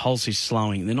potentially. The pulse is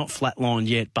slowing. They're not flatlined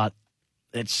yet, but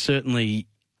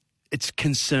it's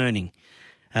concerning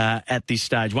at this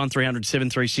stage. 1300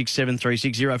 736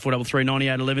 736 0433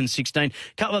 98 11 16. A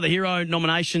couple of the hero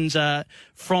nominations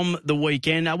from the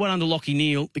weekend. Well under Lockie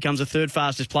Neal, becomes the third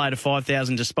fastest player to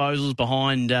 5,000 disposals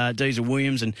behind Deezer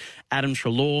Williams and Adam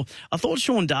Treloar. I thought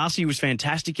Sean Darcy was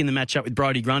fantastic in the matchup with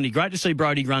Brodie Grundy. Great to see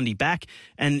Brodie Grundy back,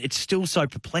 and it's still so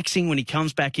perplexing when he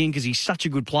comes back in because he's such a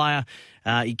good player.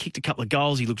 He kicked a couple of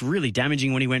goals. He looked really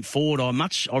damaging when he went forward.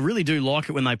 I really do like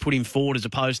it when they put him forward as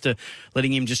opposed to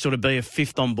letting him just sort of be a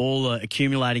fifth on ball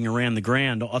accumulating around the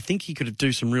ground. I think he could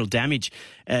do some real damage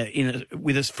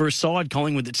for a side,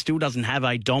 Collingwood, that still doesn't have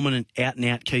a dominant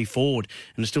out-and-out key forward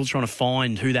and are still trying to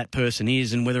find who that person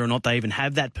is and whether or not they even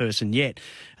have that person yet.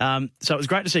 So it was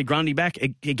great to see Grundy back.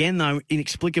 Again, though,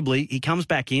 inexplicably, he comes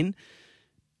back in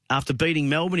after beating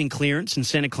Melbourne in clearance and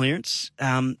centre clearance.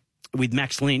 With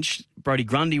Max Lynch, Brodie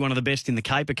Grundy, one of the best in the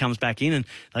Caper, comes back in and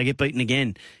they get beaten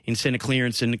again in centre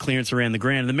clearance and clearance around the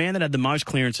ground. And the man that had the most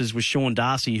clearances was Sean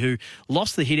Darcy, who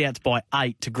lost the hit-outs by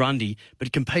 8 to Grundy,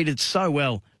 but competed so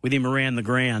well with him around the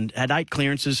ground. Had 8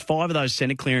 clearances, 5 of those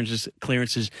centre clearances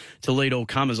to lead all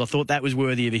comers. I thought that was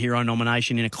worthy of a hero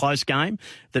nomination in a close game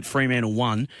that Fremantle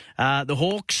won. The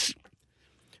Hawks...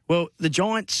 Well, the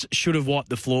Giants should have wiped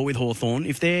the floor with Hawthorn.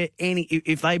 If they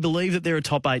believe that they're a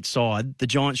top 8 side, the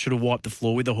Giants should have wiped the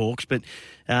floor with the Hawks. But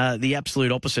the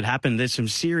absolute opposite happened. There's some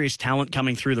serious talent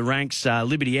coming through the ranks.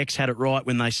 Liberty X had it right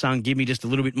when they sung "Give Me Just a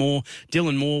Little Bit More."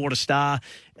 Dylan Moore, what a star!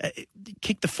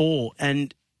 Kicked the 4,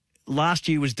 and last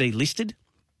year was delisted,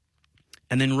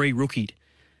 and then re-rookied.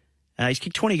 He's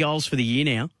kicked 20 goals for the year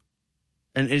now,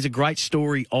 and it is a great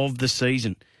story of the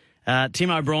season.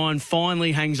 Tim O'Brien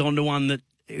finally hangs on to one that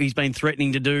he's been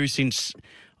threatening to do since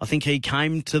I think he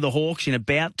came to the Hawks in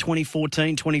about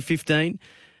 2014, 2015.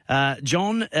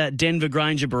 John Denver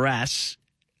Granger Barras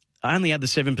only had the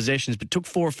 7 possessions but took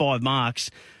 4 or 5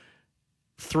 marks.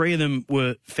 3 of them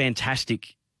were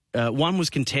fantastic. One was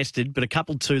contested, but a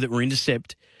couple 2 that were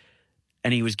intercept,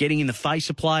 and he was getting in the face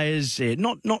of players,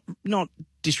 not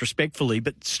disrespectfully,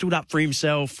 but stood up for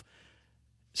himself,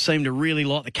 seemed to really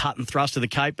like the cut and thrust of the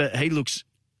Caper. He looks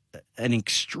an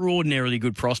extraordinarily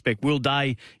good prospect. Will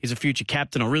Day is a future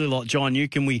captain. I really like John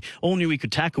Newcomb. We all knew he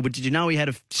could tackle, but did you know he had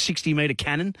a 60-metre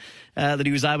cannon that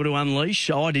he was able to unleash?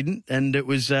 I didn't, and it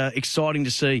was exciting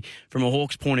to see from a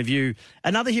Hawks point of view.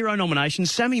 Another hero nomination,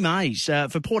 Sammy Mays.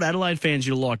 For Port Adelaide fans,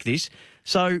 you'll like this.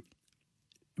 So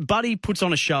Buddy puts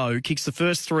on a show, kicks the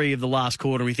first 3 of the last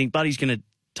quarter, and we think Buddy's going to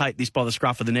take this by the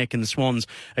scruff of the neck and the Swans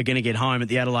are going to get home at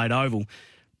the Adelaide Oval.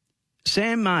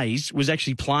 Sam Mays was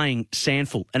actually playing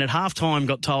Sandful, and at halftime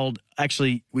got told,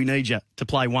 actually, we need you to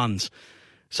play ones.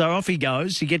 So off he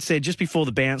goes. He gets there just before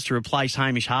the bounce to replace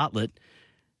Hamish Hartlett.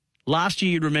 Last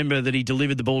year, you'd remember that he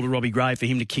delivered the ball to Robbie Gray for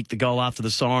him to kick the goal after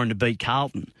the siren to beat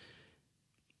Carlton.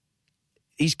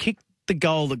 He's kicked the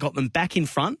goal that got them back in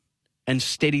front and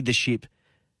steadied the ship.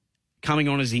 Coming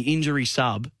on as the injury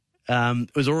sub,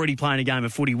 was already playing a game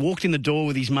of footy, walked in the door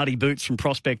with his muddy boots from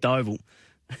Prospect Oval.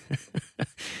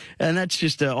 And that's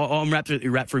just, I'm absolutely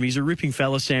wrapped for him. He's a ripping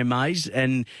fella, Sam Mays,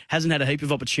 and hasn't had a heap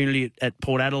of opportunity at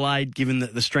Port Adelaide, given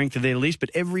the strength of their list.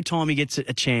 But every time he gets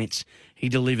a chance, he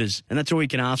delivers. And that's all you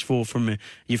can ask for from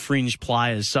your fringe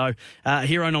players. So,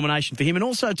 hero nomination for him. And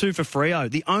also, too, for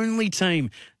Freo, the only team.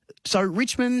 So,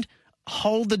 Richmond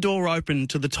hold the door open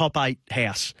to the top 8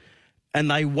 house,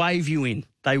 and they wave you in.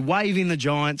 They wave in the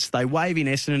Giants. They wave in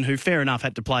Essendon, who, fair enough,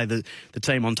 had to play the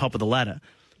team on top of the ladder.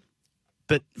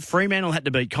 But Fremantle had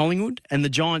to beat Collingwood and the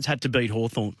Giants had to beat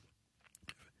Hawthorn.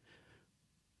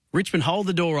 Richmond hold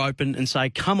the door open and say,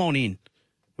 come on in.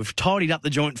 We've tidied up the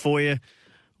joint for you.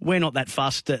 We're not that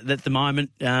fussed at the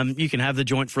moment. You can have the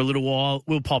joint for a little while.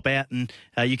 We'll pop out and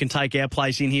you can take our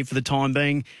place in here for the time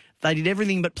being. They did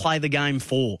everything but play the game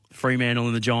for Fremantle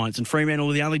and the Giants. And Fremantle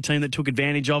were the only team that took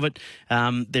advantage of it.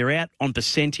 They're out on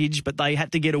percentage, but they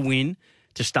had to get a win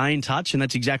to stay in touch, and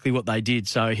that's exactly what they did.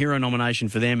 So hero nomination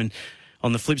for them. And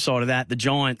on the flip side of that, the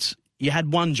Giants, you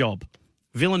had one job.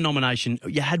 Villain nomination,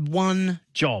 you had one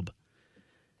job.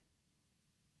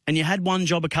 And you had one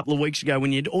job a couple of weeks ago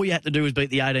when all you had to do was beat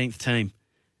the 18th team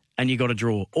and you got a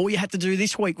draw. All you had to do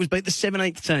this week was beat the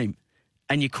 17th team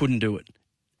and you couldn't do it.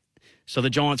 So the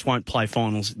Giants won't play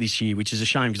finals this year, which is a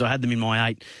shame because I had them in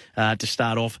my 8 to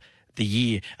start off the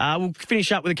year. We'll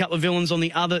finish up with a couple of villains on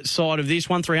the other side of this.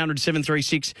 1300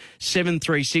 736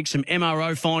 736. Some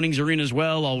MRO findings are in as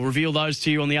well. I'll reveal those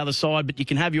to you on the other side, but you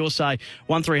can have your say.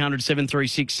 1300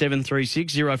 736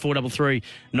 736 0433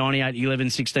 98 11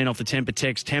 16 off the Temper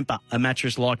text. Temper, a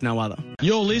mattress like no other.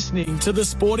 You're listening to The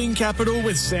Sporting Capital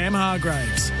with Sam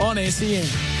Hargraves on SEN.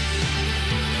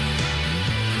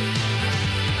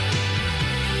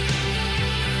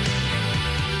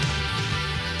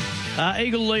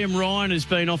 Eagle Liam Ryan has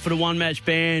been offered a one-match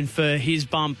ban for his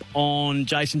bump on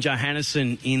Jason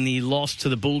Johannesson in the loss to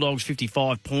the Bulldogs,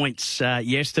 55 points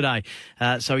yesterday.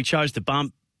 So he chose to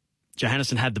bump.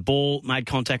 Johannesson had the ball, made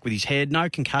contact with his head. No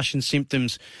concussion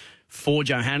symptoms for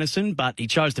Johannesson, but he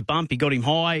chose to bump. He got him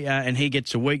high, and he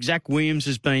gets a week. Zach Williams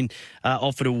has been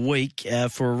offered a week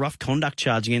for a rough conduct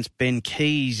charge against Ben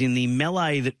Keys in the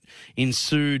melee that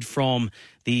ensued from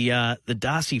the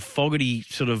Darcy Fogarty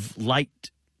sort of late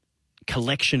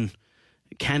collection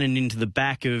cannon into the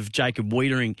back of Jacob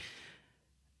Wiedering.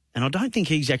 And I don't think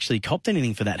he's actually copped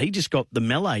anything for that. He just got the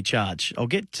melee charge. I'll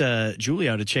get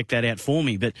Julio to check that out for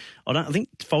me, but I think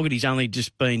Fogarty's only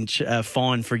just been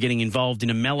fined for getting involved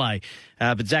in a melee.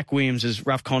 But Zach Williams is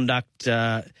rough conduct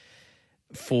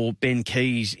for Ben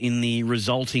Keys in the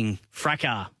resulting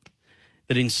fracas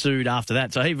that ensued after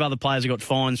that. So a heap of other players have got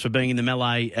fines for being in the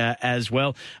melee as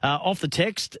well. Off the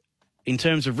text, in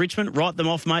terms of Richmond, write them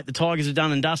off, mate. The Tigers are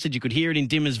done and dusted. You could hear it in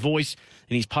Dimmer's voice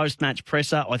in his post-match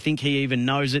presser. I think he even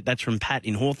knows it. That's from Pat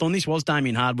in Hawthorn. This was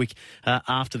Damien Hardwick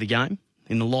after the game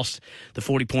in the loss, after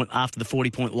the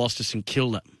 40-point loss to St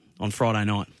Kilda on Friday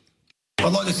night.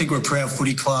 I'd like to think we're a proud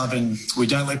footy club and we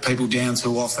don't let people down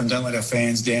too often, don't let our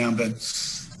fans down. But,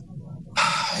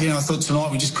 I thought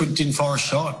tonight we just didn't fire a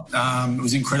shot. It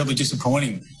was incredibly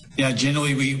disappointing.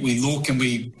 Generally we look and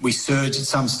we surge at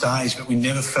some stage, but we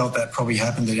never felt that probably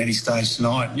happened at any stage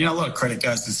tonight. A lot of credit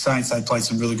goes to the Saints. They played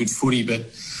some really good footy, but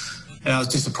I was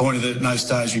disappointed that at no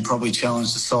stage we probably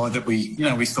challenged the side that we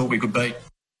thought we could beat.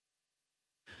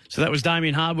 So that was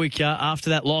Damien Hardwick after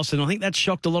that loss, and I think that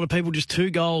shocked a lot of people. Just 2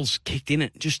 goals kicked in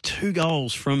it, just 2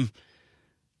 goals from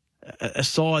a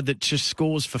side that just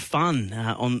scores for fun.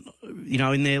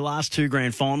 In their last 2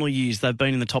 grand final years, they've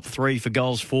been in the top 3 for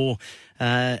goals for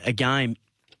a game,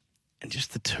 and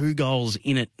just the 2 goals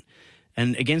in it,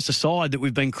 and against a side that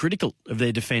we've been critical of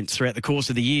their defence throughout the course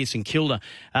of the year, St Kilda.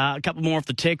 A couple more off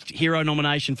the text. Hero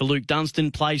nomination for Luke Dunstan,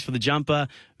 plays for the jumper.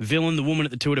 Villain, the woman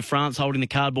at the Tour de France holding the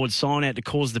cardboard sign out to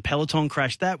cause the peloton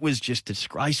crash. That was just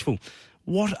disgraceful.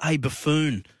 What a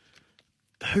buffoon.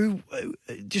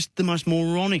 Just the most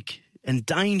moronic and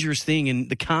dangerous thing, and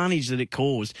the carnage that it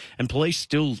caused, and police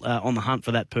still on the hunt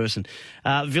for that person.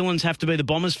 Villains have to be the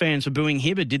Bombers fans for booing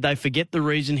Hibberd. Did they forget the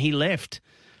reason he left?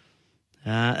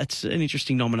 It's an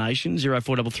interesting nomination.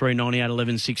 0433 98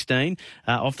 11 16.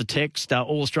 Off the text,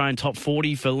 All-Australian top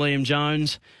 40 for Liam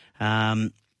Jones.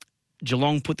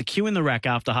 Geelong put the cue in the rack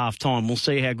after half-time. We'll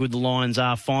see how good the Lions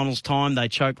are. Finals time, they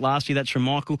choked last year. That's from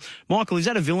Michael. Michael, is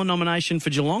that a villain nomination for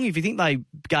Geelong? If you think they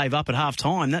gave up at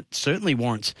half-time, that certainly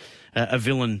warrants a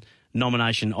villain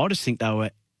nomination. I just think they were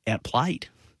outplayed.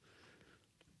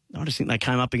 I just think they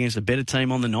came up against a better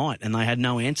team on the night and they had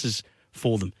no answers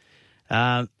for them.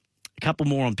 A couple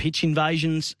more on pitch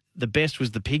invasions. The best was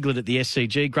the Piglet at the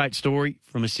SCG. Great story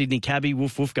from a Sydney cabbie.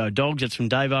 Woof, woof, go Dogs. That's from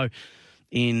Davo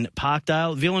in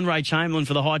Parkdale. Villain Ray Chamberlain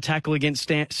for the high tackle against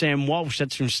Sam Walsh.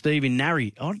 That's from Steve in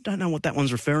Narry. I don't know what that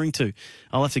one's referring to.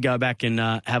 I'll have to go back and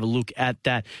have a look at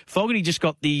that. Fogarty just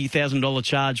got the $1,000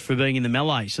 charge for being in the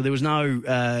melee, so there was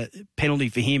no penalty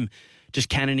for him just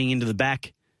cannoning into the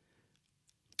back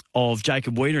of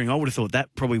Jacob Wiedering. I would have thought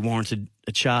that probably warranted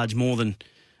a charge more than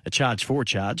a charge for a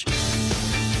charge.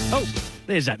 Oh,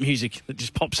 there's that music that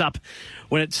just pops up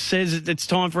when it says it's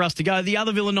time for us to go. The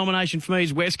other villain nomination for me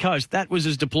is West Coast. That was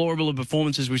as deplorable a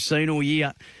performance as we've seen all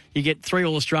year. You get 3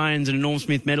 All-Australians and a Norm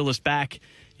Smith medalist back.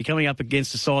 You're coming up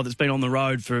against a side that's been on the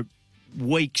road for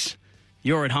weeks.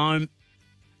 You're at home,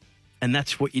 and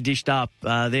that's what you dished up.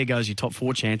 There goes your top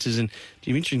 4 chances, and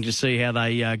it'll be interesting to see how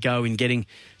they go in getting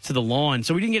to the line.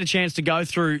 So we didn't get a chance to go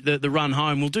through the run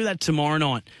home. We'll do that tomorrow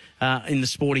night in the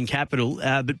Sporting Capital,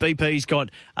 but BP's got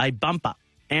a bumper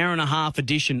hour-and-a-half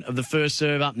edition of the First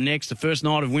Serve up next, the first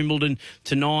night of Wimbledon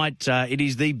tonight. It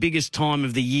is the biggest time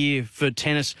of the year for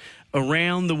tennis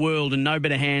around the world, and no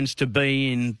better hands to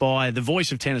be in by the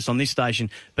voice of tennis on this station,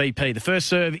 BP. The First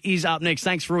Serve is up next.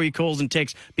 Thanks for all your calls and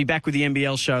texts. Be back with the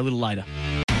NBL show a little later.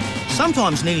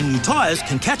 Sometimes needing new tyres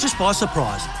can catch us by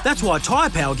surprise. That's why Tyre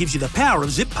Power gives you the power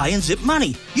of Zip Pay and Zip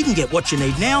Money. You can get what you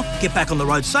need now, get back on the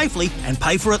road safely and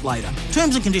pay for it later.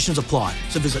 Terms and conditions apply.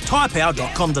 So visit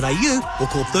tyrepower.com.au or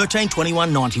call 13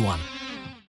 21 91.